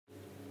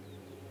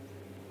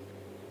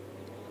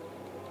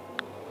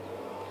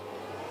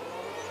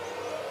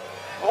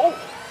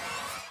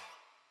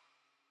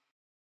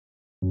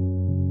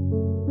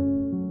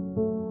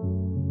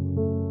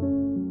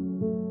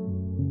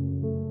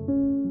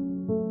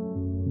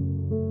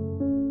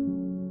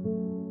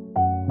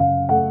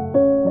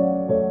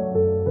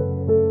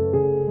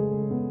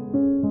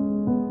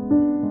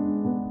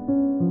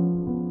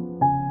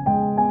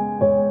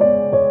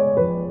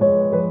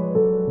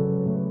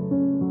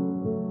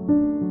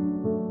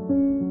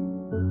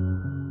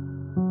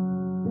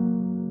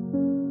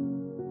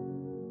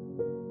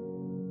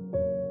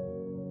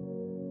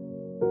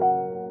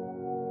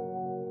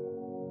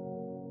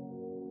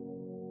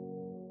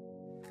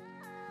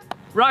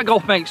Right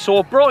golf mates, so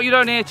I brought you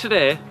down here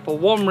today for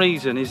one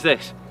reason, is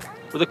this.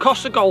 With the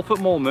cost of golf at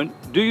the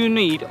moment, do you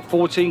need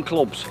 14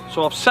 clubs?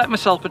 So I've set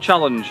myself a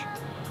challenge.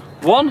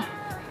 One,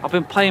 I've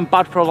been playing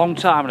bad for a long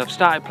time and I've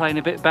started playing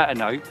a bit better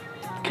now.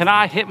 Can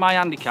I hit my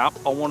handicap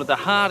on one of the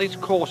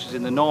hardest courses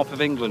in the north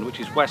of England, which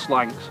is West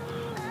Lancs?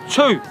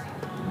 Two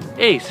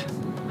is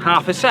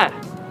half a set.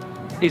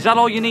 Is that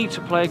all you need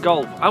to play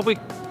golf? Have we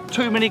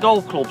too many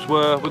golf clubs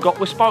where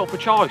we're spoiled for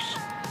choice?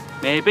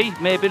 Maybe,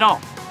 maybe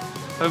not.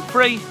 And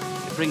three,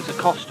 it brings the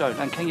cost down,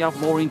 and can you have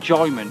more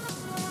enjoyment?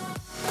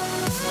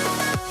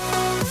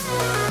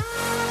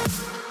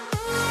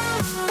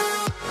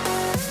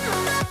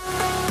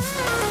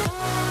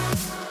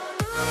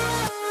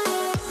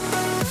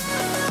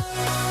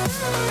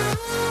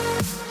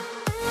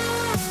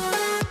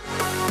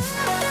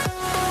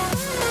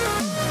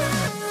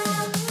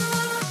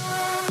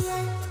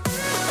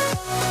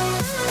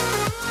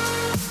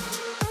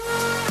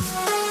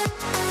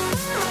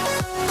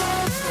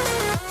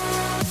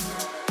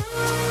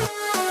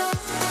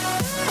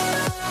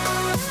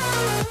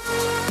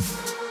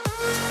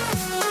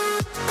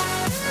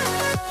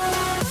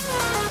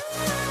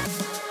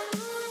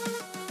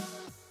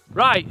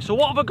 Right, so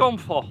what have I gone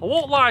for? I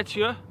won't lie to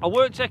you, I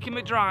weren't taking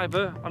my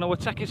driver and I were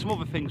taking some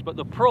other things, but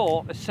the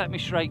pro has set me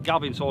straight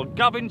Gavin. So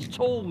Gavin's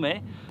told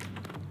me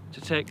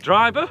to take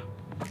driver,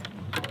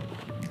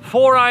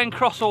 4-iron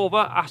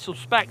crossover, I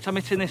suspect I'm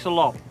hitting this a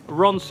lot,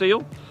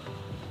 Ronseal,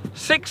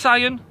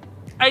 6-iron,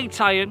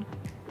 8-iron,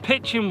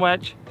 pitching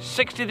wedge,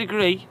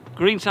 60-degree,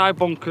 greenside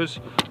bunkers,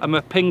 and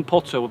my ping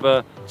putter with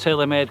a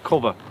tailor-made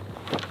cover.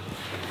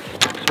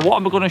 So what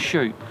am I going to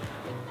shoot?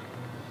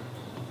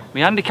 My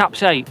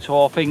handicap's 8,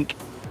 so I think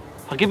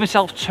I'll give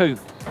myself 2.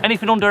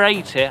 Anything under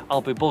 80, I'll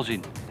be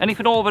buzzing.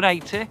 Anything over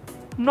 80,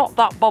 not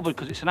that bothered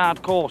because it's an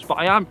hard course, but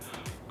I am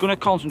going to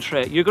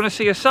concentrate. You're going to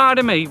see a side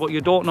of me what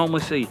you don't normally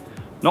see.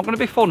 Not going to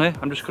be funny,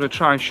 I'm just going to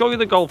try and show you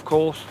the golf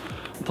course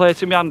and play it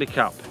to my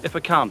handicap, if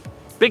I can.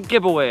 Big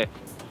giveaway,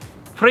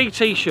 3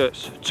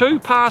 t-shirts, 2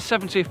 par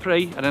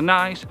 73 and a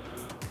nice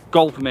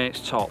Golf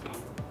Mates top.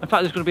 In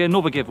fact, there's going to be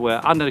another giveaway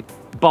and a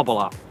bobble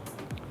hat.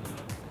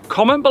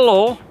 Comment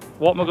below,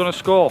 what am I going to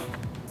score?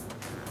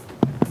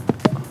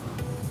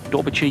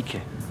 Don't be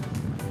cheeky.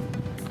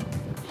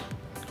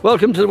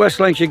 Welcome to the West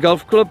Lancashire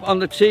Golf Club. On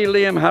the tee,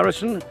 Liam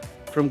Harrison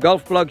from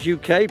Golf Blogs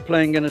UK,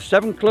 playing in a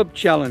 7-club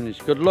challenge.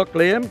 Good luck,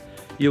 Liam.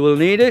 You will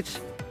need it.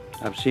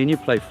 I've seen you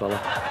play,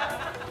 fella.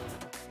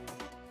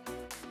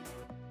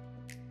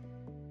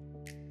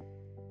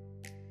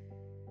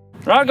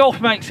 Right, golf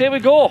mates, here we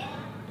go.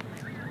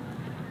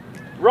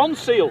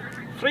 Ronseal,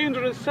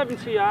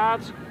 370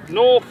 yards.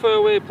 No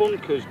fairway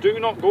bunkers, do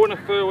not go in a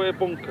fairway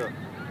bunker.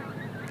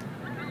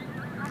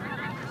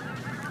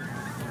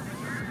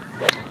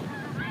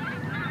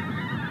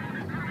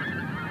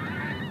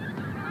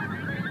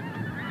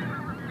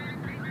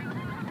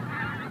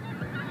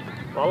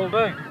 Follow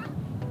down.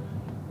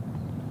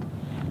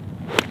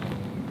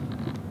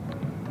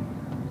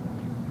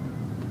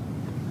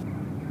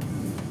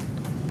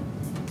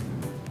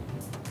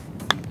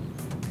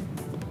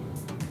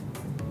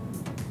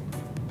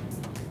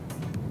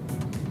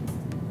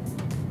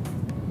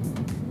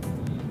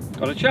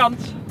 Got a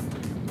chance.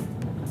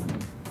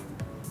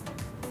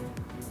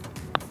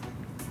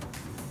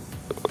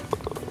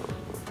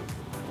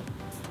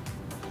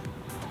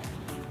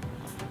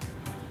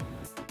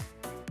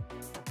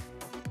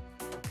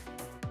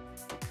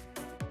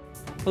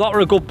 Well, that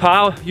were a good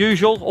par,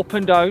 usual, up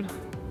and down.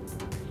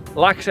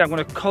 Like I say, I'm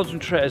going to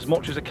concentrate as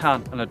much as I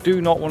can, and I do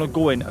not want to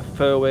go in a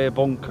fairway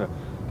bunker.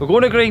 If we're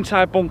going to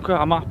greenside bunker,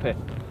 I'm happy.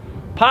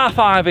 Par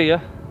 5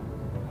 here.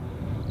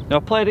 Now I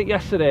played it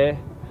yesterday.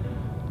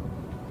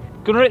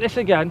 Gonna hit this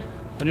again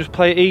and just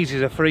play it easy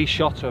as a free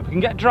shotter. If I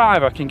can get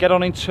driver, I can get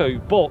on in 2,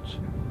 but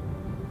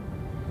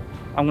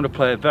I'm gonna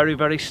play it very,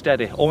 very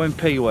steady,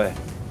 OMP way.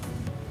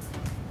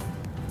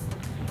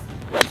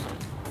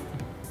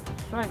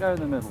 Straight down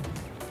the middle.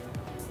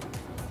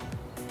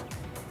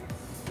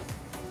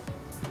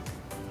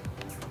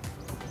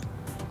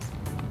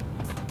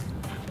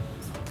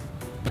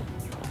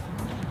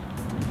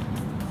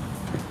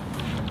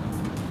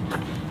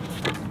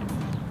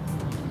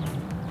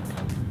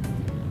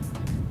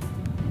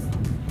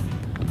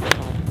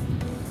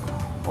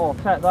 Oh,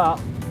 take that,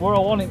 where I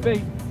want it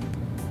be.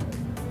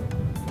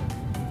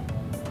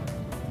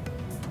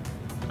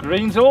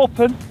 Green's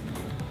open,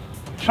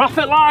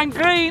 traffic line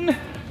green.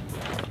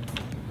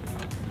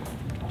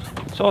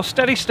 So a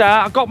steady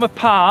start, I've got my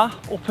par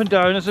up and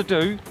down as I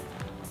do.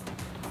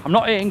 I'm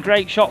not hitting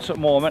great shots at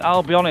the moment,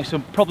 I'll be honest,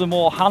 I'm probably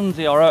more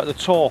handy or out the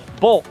toe,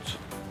 but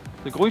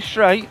they're going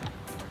straight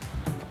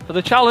for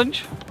the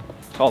challenge,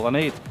 that's all I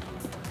need.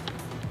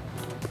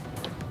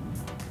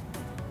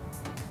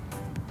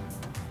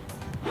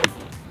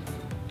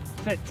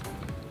 Sit.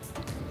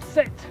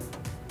 Sit.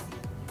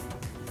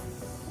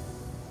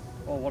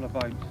 Oh, what a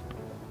bounce.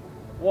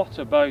 What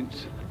a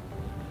bounce.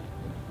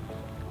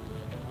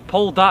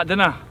 Pulled that,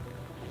 didn't I?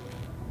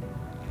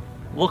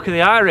 Look at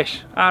the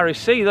Irish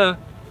Sea there.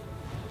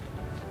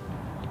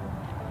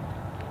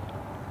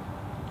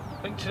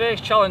 I think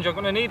today's challenge, I'm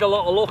going to need a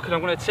lot of luck and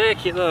I'm going to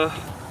take it there.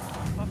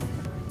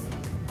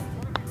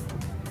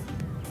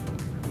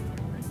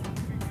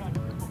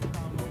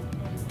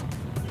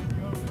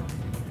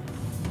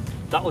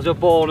 That was a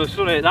bonus,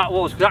 wasn't it?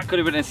 That could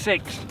have been a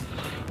 6.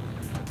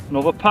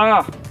 Another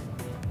par.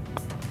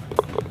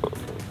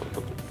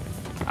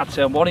 I'd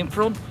say I'm 1 in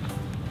front.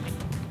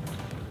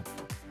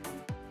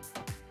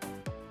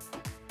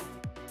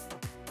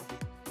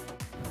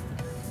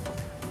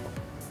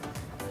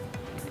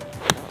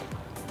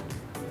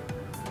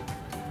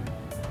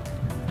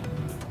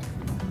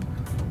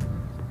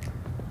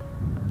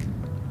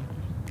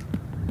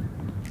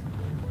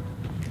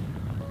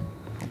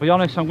 Be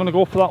honest, I'm going to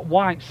go for that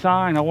white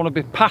sign. I want to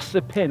be past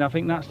the pin. I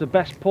think that's the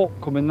best putt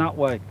coming that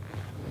way.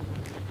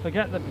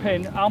 Forget the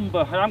pin, amber.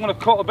 I'm going to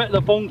cut a bit of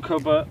the bunker,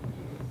 but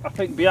I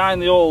think behind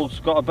the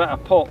hole's got a better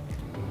putt.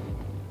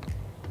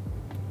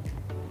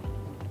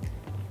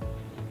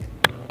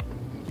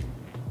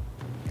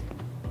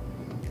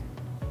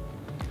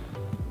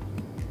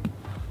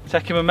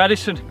 Taking my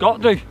medicine,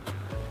 got to.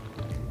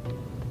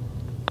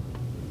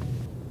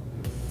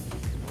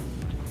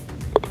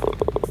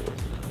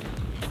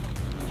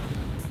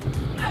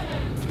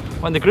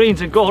 When the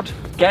greens are good,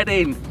 get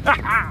in.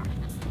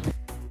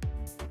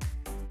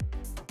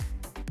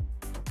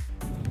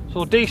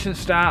 So decent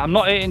start. I'm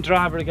not hitting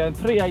driver again,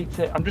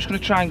 380. I'm just going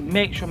to try and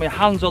make sure my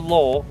hands are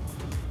low,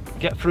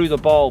 get through the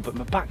ball, but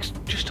my back's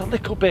just a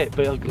little bit,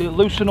 but it'll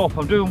loosen up.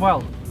 I'm doing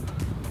well.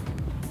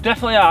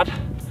 Definitely had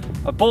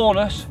a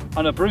bonus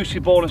and a Brucey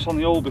bonus on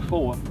the hole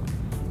before.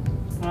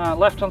 Right,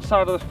 left hand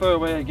side of the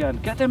fairway again.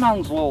 Get them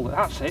hands low,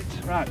 that's it.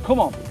 Right, come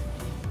on,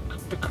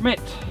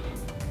 commit.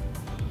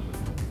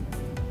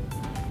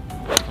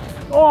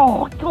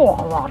 Oh, go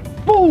on,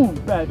 lad. Boom,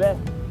 baby.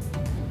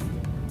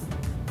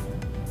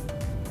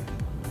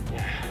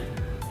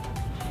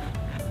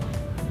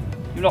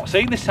 You've not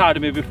seen this side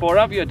of me before,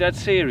 have you? Dead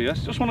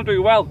serious. Just want to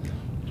do well.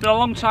 It's been a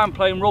long time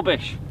playing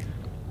rubbish.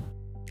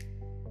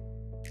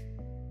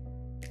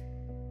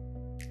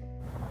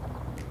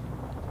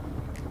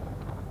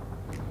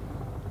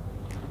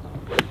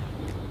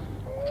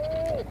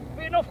 Oh,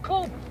 be enough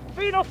club.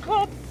 Be enough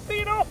club. Be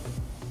enough.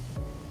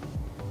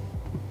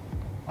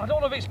 I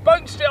don't know if it's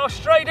bounced it or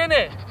straight in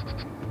it.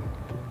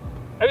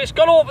 If it's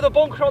gone over the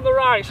bunker on the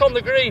right, it's on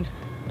the green.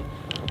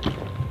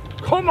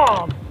 Come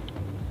on!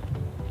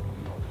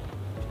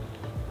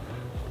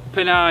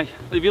 Pin high.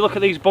 If you look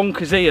at these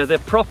bunkers here, they're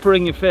proper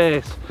in your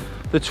face.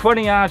 They're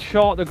 20 yards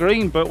short of the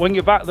green, but when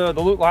you're back there,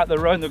 they look like they're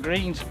around the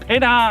greens.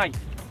 Pin high!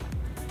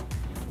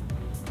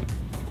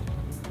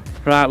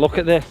 Right, look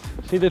at this.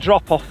 See the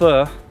drop off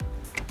there?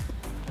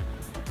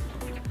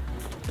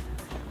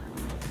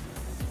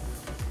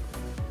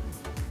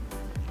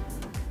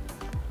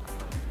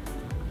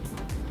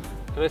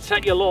 Gonna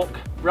take your look.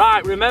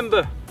 Right,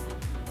 remember,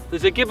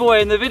 there's a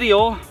giveaway in the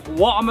video.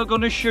 What am I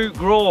gonna shoot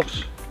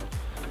gross?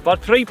 I've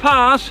had 3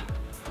 pars.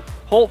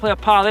 Hopefully I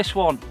par this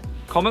one.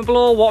 Comment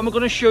below what am I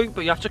gonna shoot,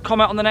 but you have to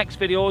comment on the next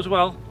video as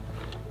well.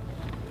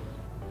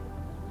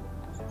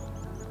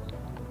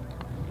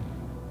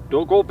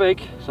 Don't go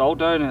big, it's all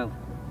downhill.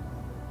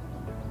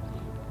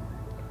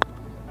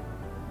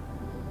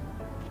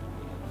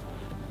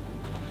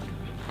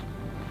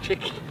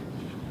 Chick.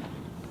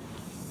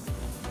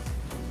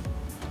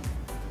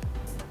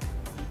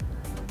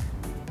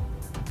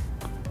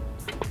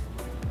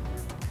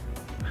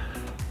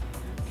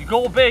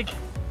 Go big,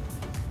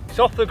 it's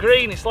off the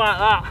green, it's like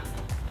that.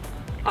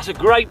 That's a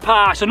great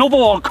pass, another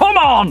one, come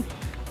on!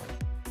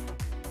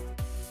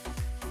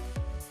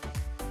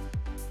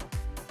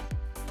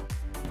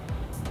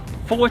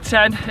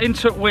 .410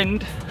 into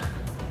wind.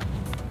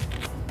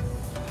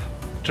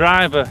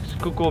 Driver,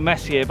 it could go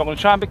messy here, but I'm going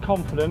to try and be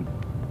confident.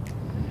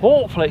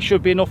 Hopefully it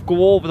should be enough to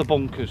go over the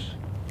bunkers.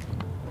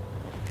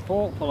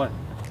 Hopefully.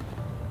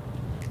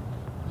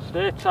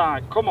 Stay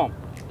tight, come on,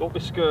 don't be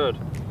scared.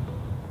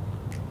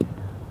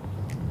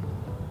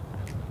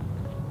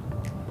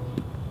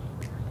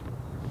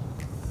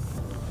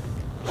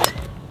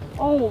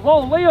 Oh,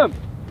 Liam!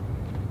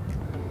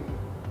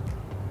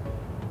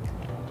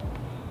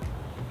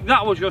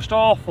 That was just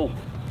awful.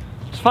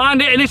 Let's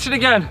find it and hit it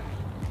again.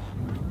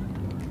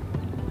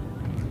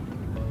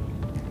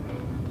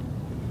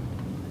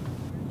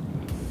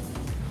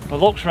 The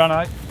luck's ran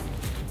out.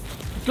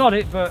 Got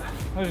it, but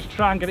I'll just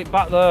try and get it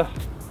back there.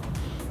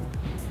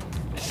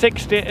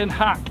 60 and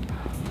hack.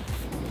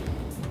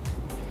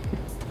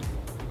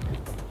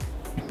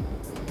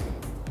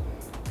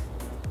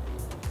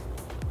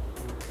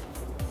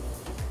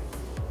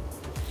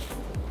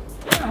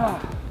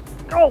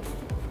 Go!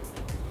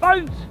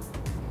 Bounce!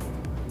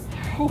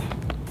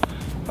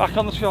 Back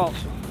on the shots.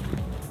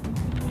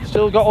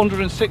 Still got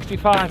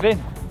 165 in.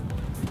 And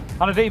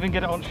I didn't even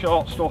get it on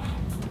short stuff.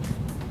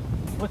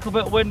 Little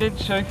bit of wind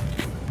into.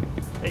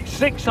 It's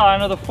 6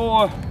 iron of the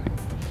 4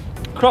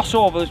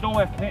 crossover. There's no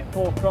way I can hit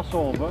 4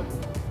 crossover.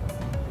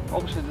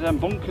 Obviously there's them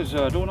bunkers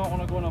there. I do not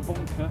want to go in a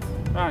bunker.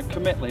 Right,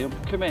 commit Liam,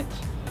 commit.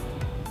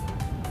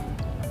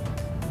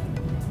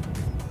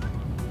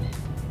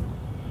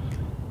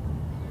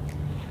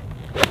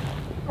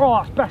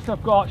 Oh, that's best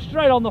I've got.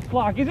 Straight on the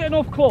flag. Is it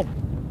enough, club?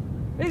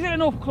 Is it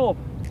enough, club?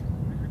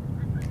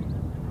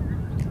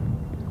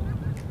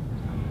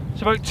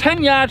 It's about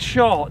 10 yards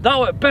short. That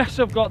was best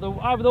I've got.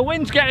 Either the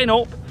wind's getting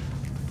up,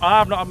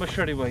 I've not had my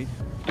shreddy weed.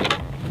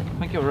 I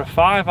think it was a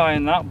 5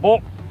 iron that,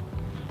 but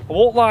I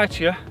won't lie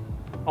to you,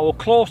 I was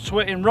close to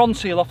it in run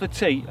seal off the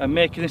tee and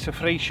making this a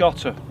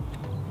 3-shotter.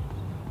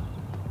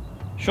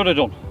 Should have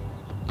done.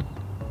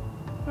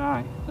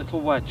 Right,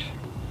 little wedge,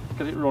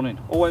 get it running,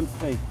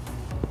 OMP.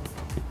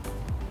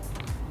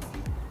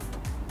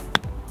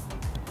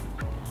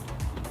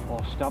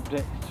 Oh, stabbed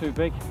it, it's too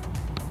big.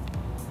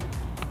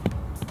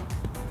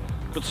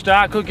 Good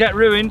start, could get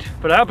ruined,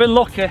 but I've been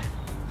lucky.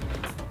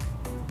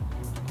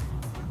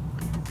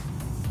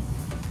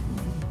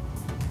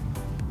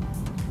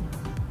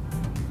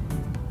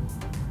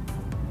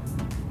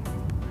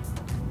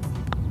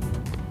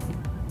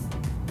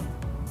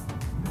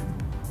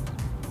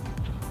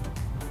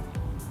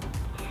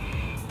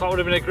 That would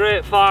have been a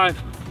great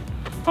 5.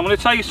 I'm going to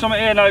tell you something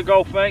here now,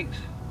 golf mates.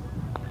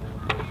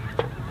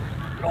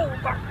 Oh,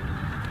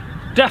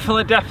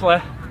 definitely,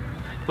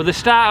 with the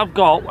start I've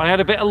got, I had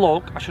a bit of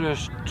luck. I should have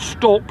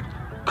stuck,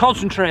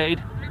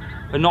 concentrated,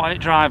 and not hit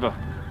driver.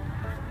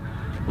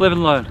 Live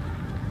and learn.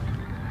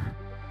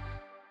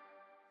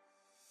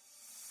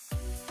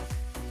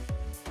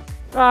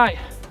 Right,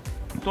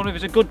 don't know if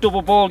it's a good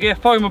double bogey.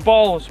 Found my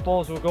ball, I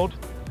suppose were good.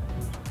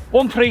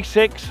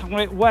 136, I'm going to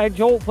hit wedge,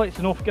 hopefully it's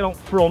enough to get up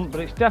front,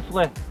 but it's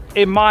definitely,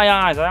 in my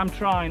eyes, I am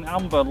trying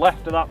amber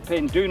left of that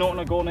pin. Do not want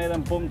to go near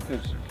them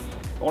bunkers.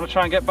 I want to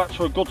try and get back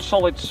to a good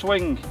solid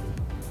swing.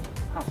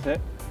 That's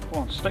it.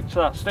 Come on, stick to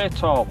that, stay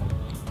tall.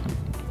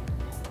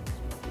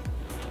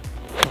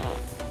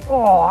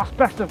 Oh, that's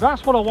best of,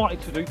 that's what I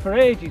wanted to do for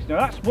ages now.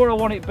 That's where I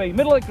want it to be.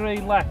 Middle of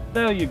green, left,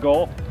 there you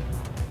go.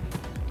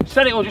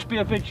 Said it will just be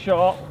a big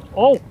shot.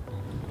 Oh,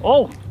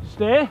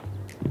 stay.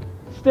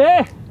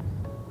 Stay.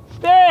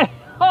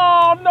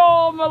 Oh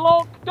no, my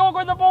luck. Don't go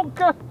in the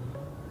bunker.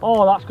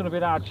 Oh, that's going to be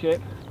an hard chip.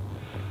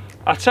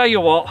 I tell you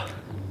what,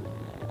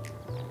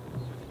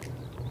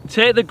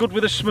 take the good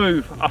with the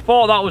smooth. I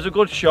thought that was a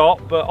good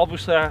shot, but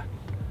obviously I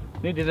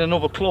needed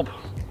another club.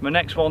 My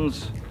next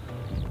one's,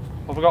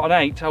 I've got an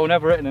 8. I will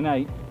never hit an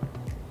 8.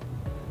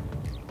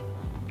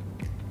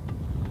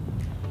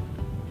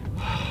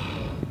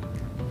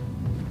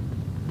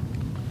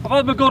 I've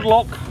had my good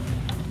luck.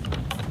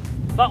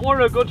 That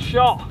were a good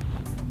shot.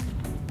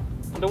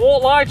 And I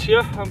won't lie to you,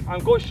 I'm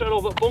going straight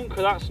over the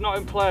bunker, that's not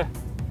in play.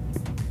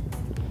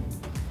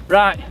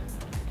 Right,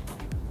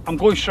 I'm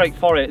going straight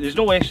for it. There's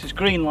no way it's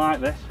green like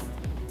this.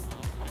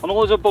 I know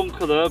there's a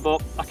bunker there,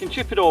 but I can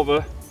chip it over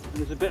and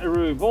there's a bit of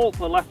room,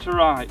 hopefully left to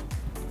right.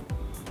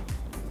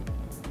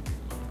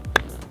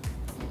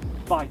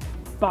 Bite,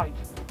 bite,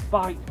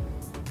 bite.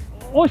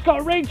 Oh, it's got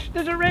a ridge,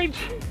 there's a ridge.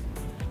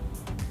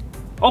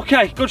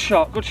 Okay, good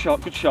shot, good shot,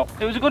 good shot.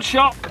 It was a good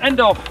shot, end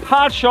of.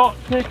 Hard shot,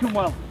 taken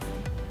well.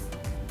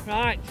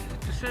 Right,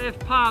 to save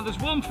par, there's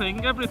one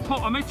thing, every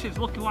putt I'm hitting is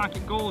looking like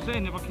it goes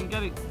in. If I can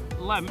get it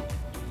length,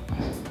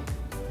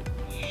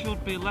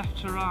 should be left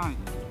to right.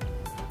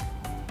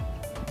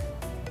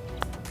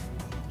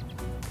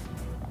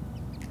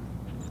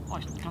 Oh,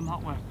 it's gone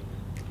that way.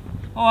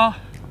 Oh well.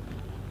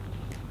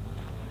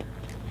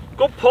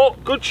 Good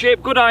putt, good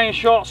chip, good iron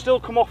shot, still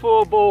come off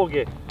of a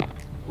bogey.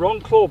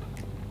 Wrong club.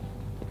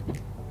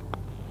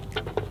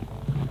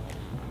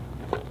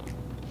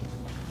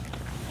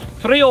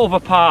 Three over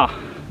par.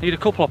 Need a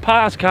couple of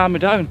pars, calm me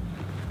down.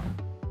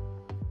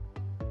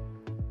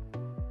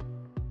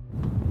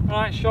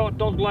 Right, short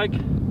dog leg.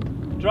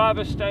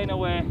 Driver staying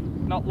away,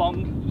 not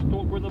long. Just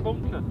don't go in the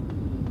bunker.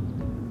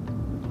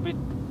 Be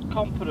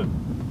confident.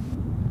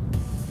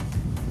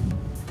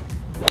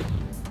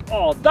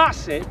 Oh,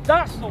 that's it.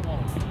 That's the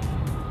one.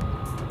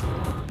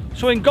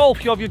 So in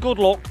golf, you have your good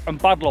luck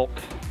and bad luck.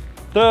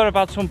 There, I've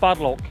had some bad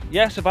luck.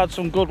 Yes, I've had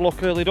some good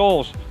luck early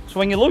doors. So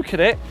when you look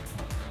at it,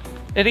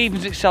 it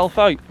evens itself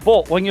out.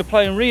 But when you're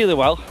playing really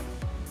well,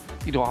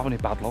 you don't have any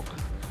bad luck.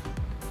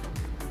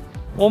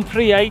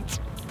 138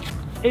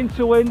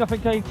 into wind. I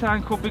think any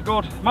time could be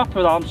good. I'm happy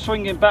with that. I'm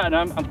swinging better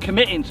now. I'm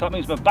committing, so that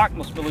means my back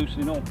must be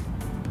loosening up.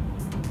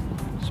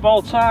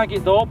 Small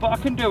target though, but I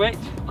can do it.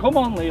 Come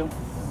on, Liam.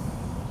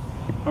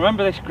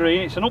 Remember this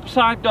green, it's an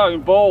upside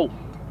down ball.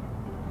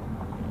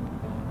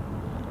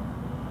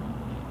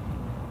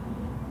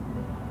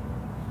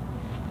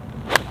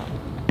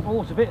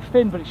 Oh, it's a bit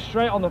thin, but it's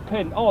straight on the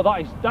pin. Oh, that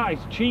is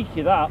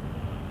cheeky, that.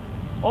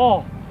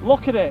 Oh,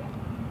 look at it.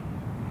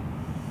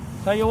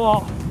 Tell you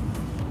what.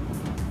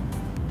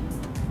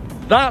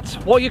 That's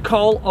what you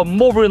call a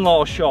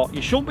mother-in-law shot.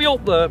 You shouldn't be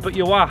up there, but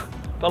you are.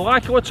 But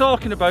like we were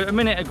talking about a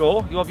minute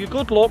ago, you have your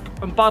good luck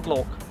and bad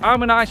luck.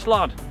 I'm a nice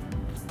lad.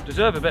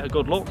 Deserve a bit of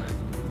good luck.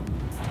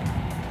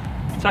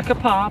 Take a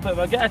par, but if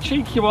I get a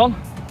cheeky one.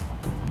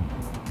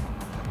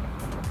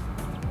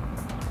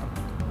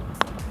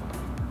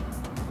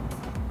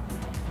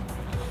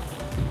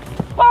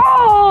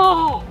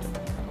 Oh!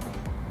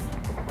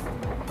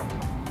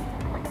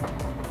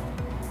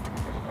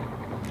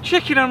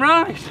 Chicken and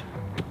rice.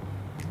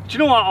 Do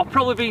you know what? I've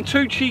probably been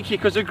too cheeky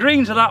because the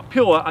greens are that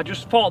pure. I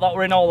just thought that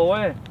were in all the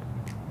way.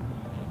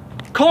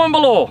 Comment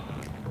below,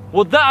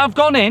 would that have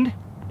gone in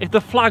if the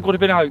flag would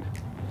have been out?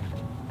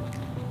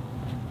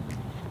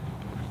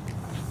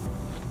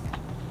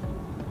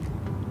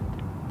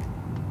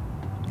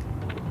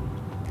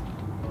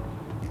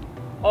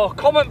 Or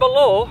comment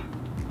below,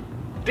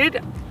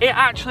 did it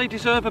actually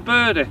deserve a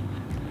birdie?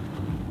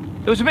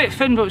 It was a bit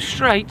thin but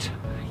straight.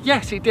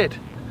 Yes, it did.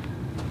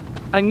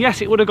 And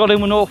yes, it would have got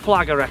in with no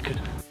flag, I reckon.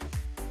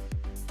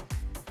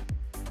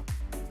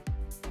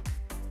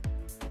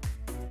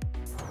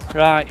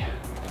 Right,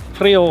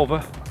 3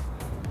 over.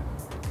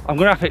 I'm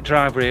going to have it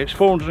driver here. It's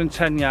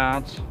 410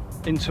 yards,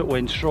 into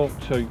wind, stroke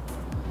 2.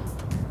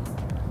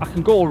 I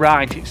can go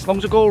right. As long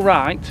as I go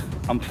right,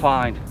 I'm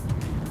fine.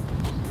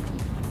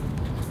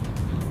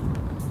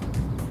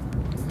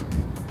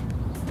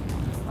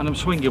 And I'm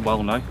swinging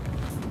well now.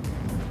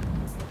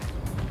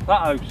 That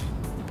house.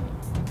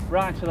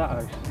 Right to that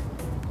house.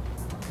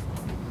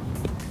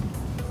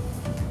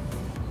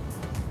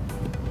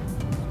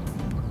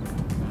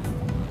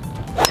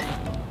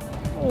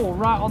 Oh,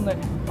 right on the,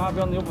 might be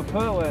on the other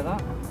fairway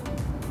that.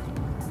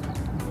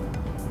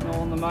 No,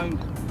 on the mound.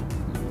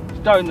 It's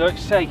down there,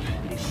 it's safe,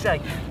 it's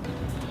safe.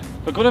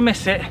 If we're gonna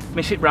miss it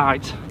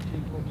right.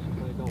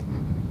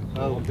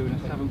 Oh, I'm doing a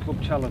 7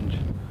 club challenge.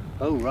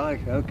 Oh, right,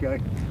 okay.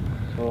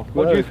 So,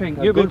 what do you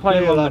think? You've been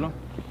playing long enough.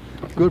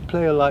 Good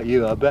player like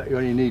you, I bet you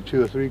only need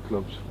 2 or 3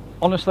 clubs.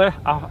 Honestly,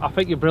 I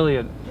think you're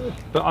brilliant.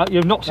 But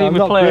you've not seen me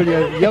play. I'm not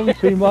brilliant. You haven't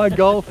seen my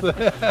golf.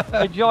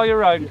 Enjoy your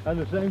round. And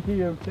the same to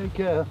you. Take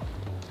care.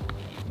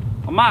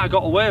 I might have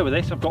got away with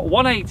this. I've got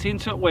 180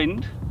 into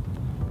wind.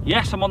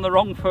 Yes, I'm on the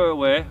wrong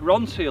fairway.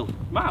 Ron seal.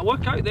 Might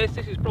work out this.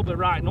 This is probably the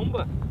right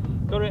number.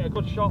 Got it a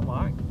good shot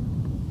like.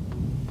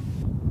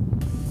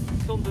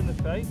 Sun's in the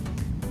face.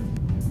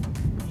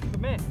 For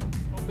me,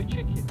 not be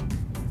chicken.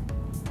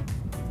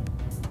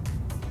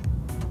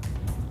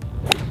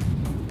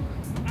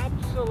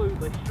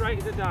 Absolutely straight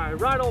as a die.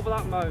 Right over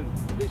that mound.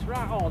 It's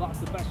right. Oh, that's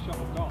the best shot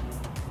I've got.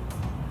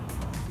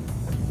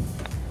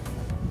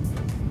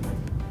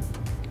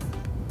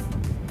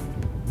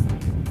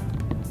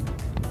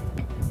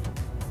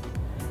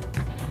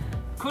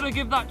 Could have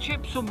given that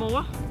chip some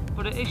more,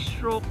 but it is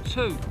stroke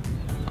 2.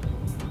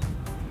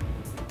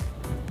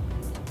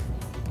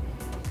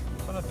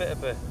 It's on a bit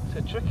of a, it's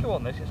a tricky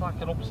one this, it's like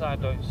an upside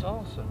down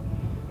saucer.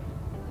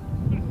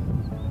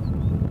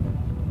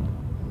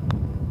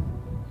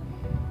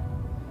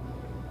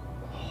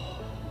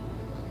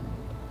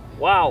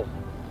 Wow.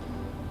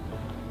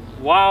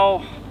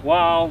 Wow,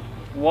 wow,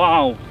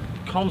 wow.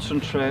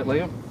 Concentrate,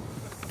 Liam.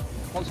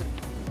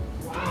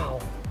 Wow.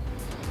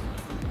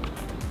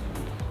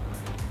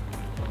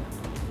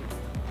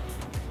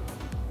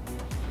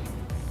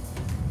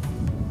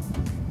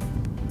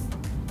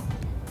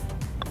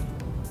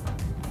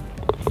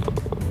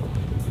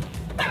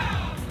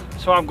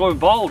 So I'm going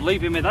bold,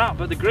 leaving me that,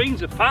 but the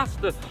greens are fast.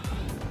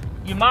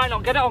 You might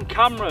not get it on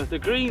camera. The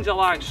greens are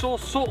like so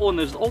subtle and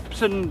there's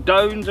ups and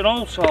downs and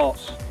all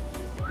sorts.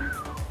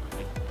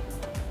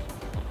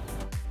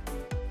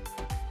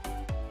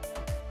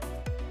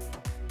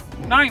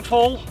 Ninth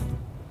hole,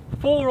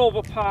 4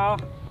 over par,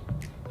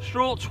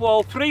 stroke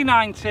 12,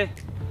 390.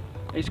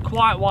 It's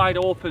quite wide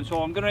open,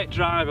 so I'm going to hit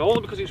driver,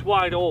 only because it's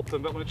wide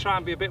open, but I'm going to try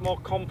and be a bit more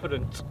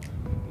confident.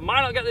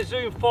 Might not get the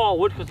zoom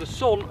forward because the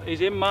sun is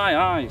in my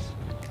eyes.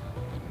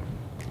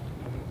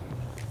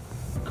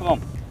 Come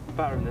on,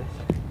 better than this.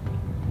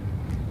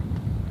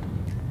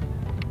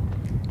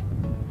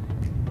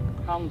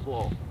 Hands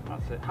low,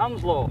 that's it,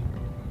 hands low.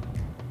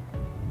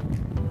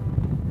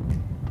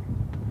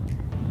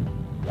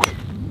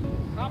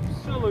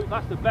 Absolute,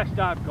 that's the best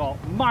I've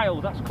got.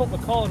 Mild, that's cut the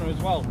corner as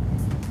well.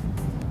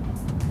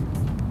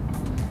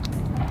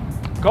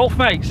 Golf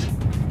mates,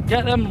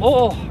 get them,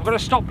 oh, I've got to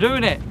stop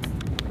doing it.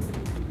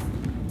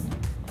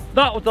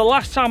 That was the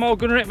last time I was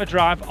going to hit my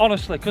drive,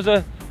 honestly,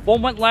 because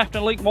one went left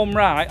and leaked one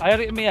right. I had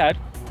it in my head,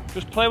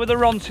 just play with the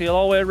Ron seal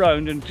all the way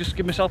around and just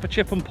give myself a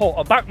chip and putt.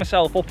 I backed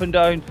myself up and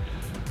down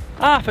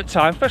half at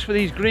time, especially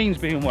with these greens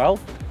being well.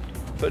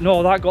 But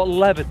no, that got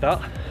levered,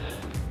 that.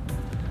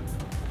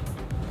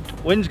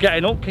 Wind's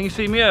getting up, can you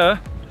see me here?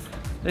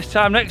 This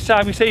time, next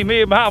time you see me,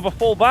 you might have a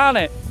full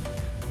barnet.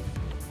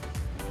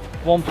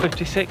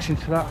 156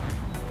 into that.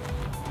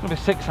 It's going to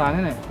be 6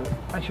 iron, isn't it?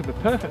 But that should be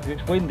perfect if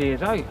it's windy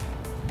as out.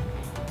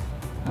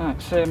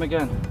 Right, same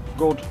again.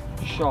 Good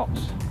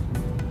shots.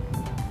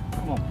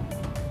 Come on.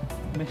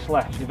 Miss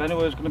left. If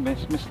anyone's going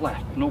to miss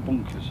left. No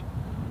bunkers.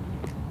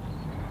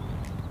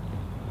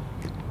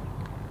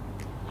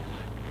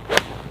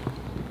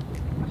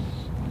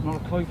 Not a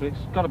clue, but it's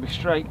got to be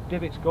straight.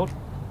 Divot's good.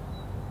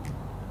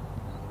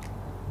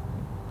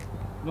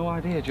 No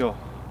idea, Joe.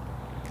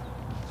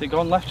 Has it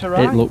gone left to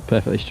right? It looked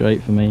perfectly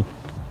straight for me.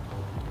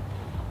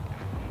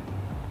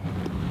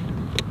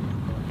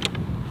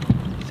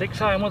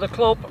 6 iron with a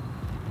club.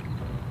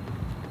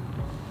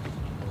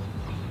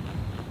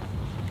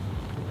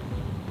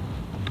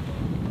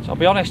 So I'll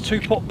be honest,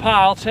 2 putt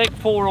par, I'll take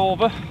 4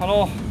 over. I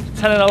know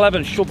 10 and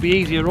 11 should be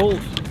easier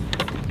holes.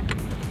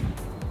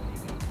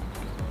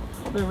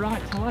 A bit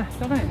right to left,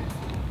 hasn't it?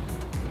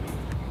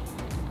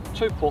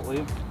 2 putt,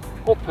 Liam.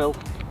 Uphill,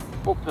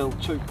 uphill,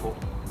 2 putt.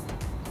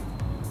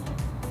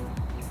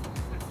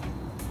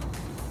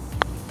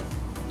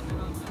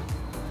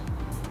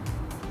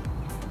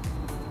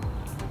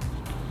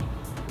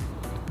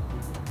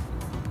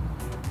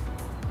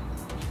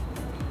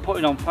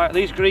 Putting on fire.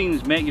 These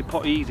greens make you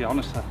putt easy,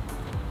 honestly.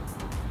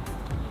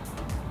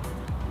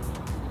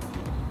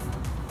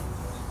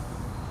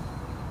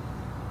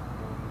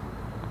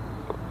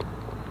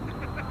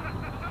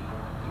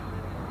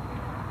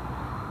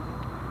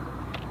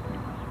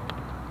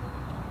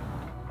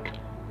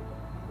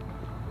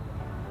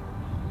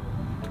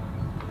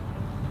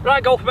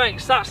 Right, golf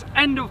mates, that's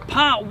end of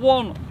part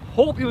 1.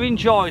 Hope you've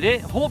enjoyed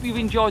it. Hope you've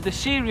enjoyed the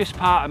serious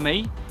part of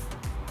me.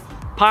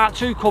 Part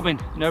 2 coming.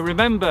 Now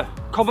remember,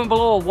 comment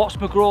below what's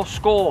my gross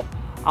score.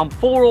 I'm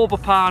 4 over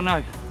par now.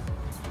 If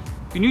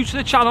you're new to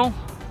the channel,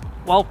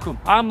 welcome.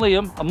 I'm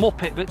Liam, a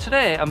Muppet, but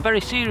today I'm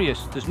very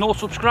serious. There's no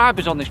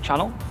subscribers on this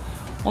channel,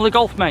 only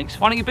golf mates.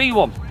 Why don't you be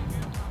one?